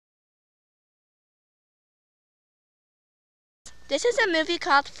This is a movie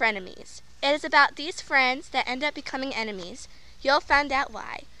called Frenemies. It is about these friends that end up becoming enemies. You'll find out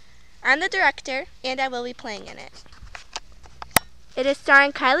why. I'm the director, and I will be playing in it. It is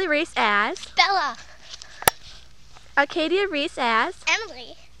starring Kylie Reese as Bella, Arcadia Reese as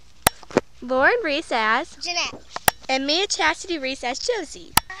Emily, Lauren Reese as Jeanette, and Mia Chastity Reese as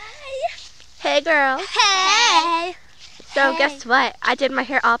Josie. Hi. Hey girls. Hey. So Hey. guess what? I did my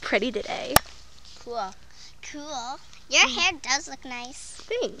hair all pretty today. Cool. Cool. Your hair does look nice.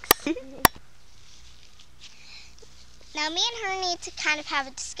 Thanks. Now me and her need to kind of have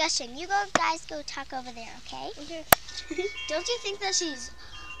a discussion. You guys go talk over there, okay? Okay. Don't you think that she's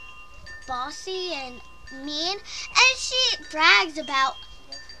bossy and mean? And she brags about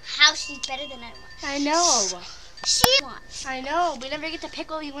how she's better than everyone. I know. She wants. I know. We never get to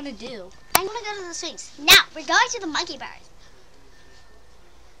pick what we want to do. I want to go to the swings. Now, we're going to the monkey bars.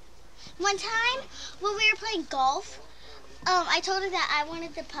 One time, when we were playing golf, I told her that I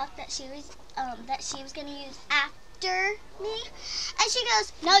wanted the puck that she was going to use after me. And she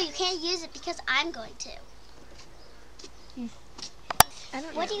goes, no, you can't use it because I'm going to. I don't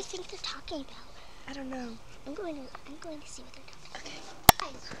know. What do you think they're talking about? I don't know. I'm going to see what they're talking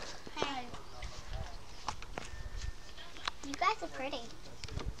about. Hi. You guys are pretty.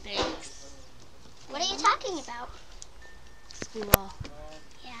 Thanks. What are you talking about? School.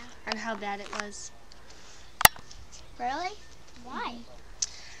 Yeah. And how bad it was. Really? Why?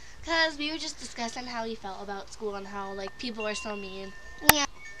 Because we were just discussing how we felt about school and how, like, people are so mean. Yeah.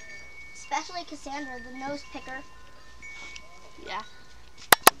 Especially Cassandra, the nose picker. Yeah.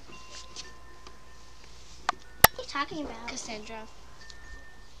 What are you talking about? Cassandra.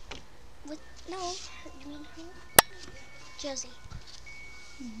 No, you mean who? Josie.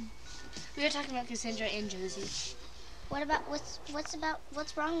 We were talking about Cassandra and Josie. What about what's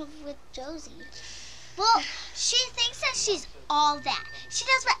wrong with Josie? Well, she thinks that she's all that. She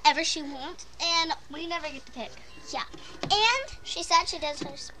does whatever she wants, and We never get to pick. yeah. And she said she does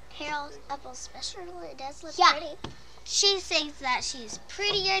her hair up all special. It does look pretty. She thinks that she's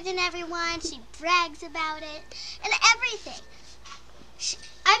prettier than everyone. She brags about it and everything.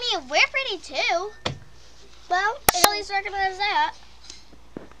 We're pretty too. Well, at least recognize that.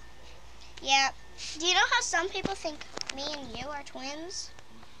 Yeah. Do you know how some people think me and you are twins?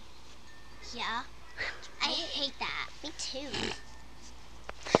 Yeah. I hate that. Me too.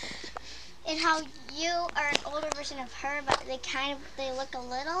 And how you are an older version of her, but they look a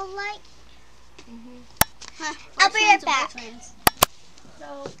little like. Huh. I'll be right back.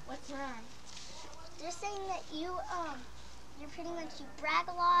 So, what's wrong? They're saying that you're pretty much, you brag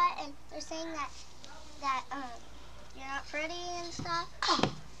a lot, and they're saying that you're not pretty and stuff.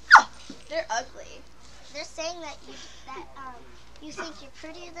 They're ugly. They're saying that you think you're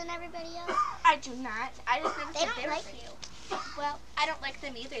prettier than everybody else. I do not. I just never They said don't they were like pretty. you. Well, I don't like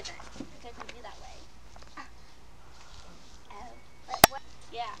them either then. Because they do that way.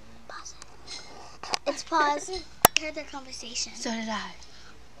 Yeah. Pause it. It's pause. I heard their conversation. So did I.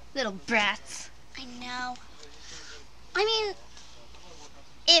 Little brats. I know. I mean,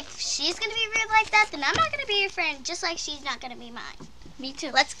 if she's going to be rude like that, then I'm not going to be your friend, just like she's not going to be mine. Me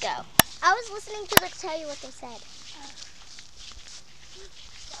too. Let's go. I was listening to them tell you what they said.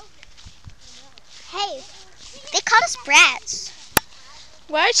 Hey, they called us brats.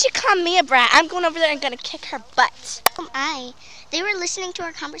 Why did she call me a brat? I'm going over there and going to kick her butt. They were listening to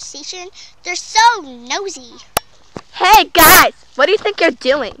our conversation. They're so nosy. Hey guys, what do you think you're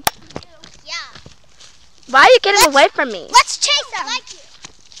doing? Yeah. Why are you getting away from me? Let's chase them.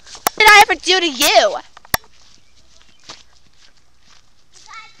 What did I ever do to you?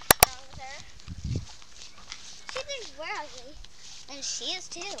 She thinks we're ugly. And she is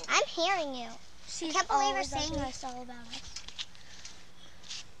too. I'm hearing you. I can't believe her saying this all about us.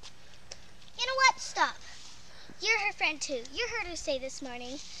 You know what? Stop. You're her friend too. You heard her say this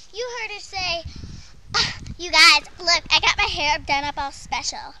morning. You heard her say, you guys, look, I got my hair done up all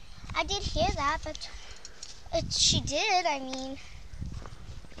special. I did hear that, but she did, I mean.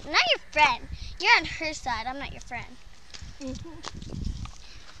 I'm not your friend. You're on her side. I'm not your friend. You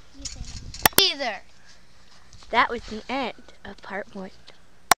say Either. That was the end of part 1.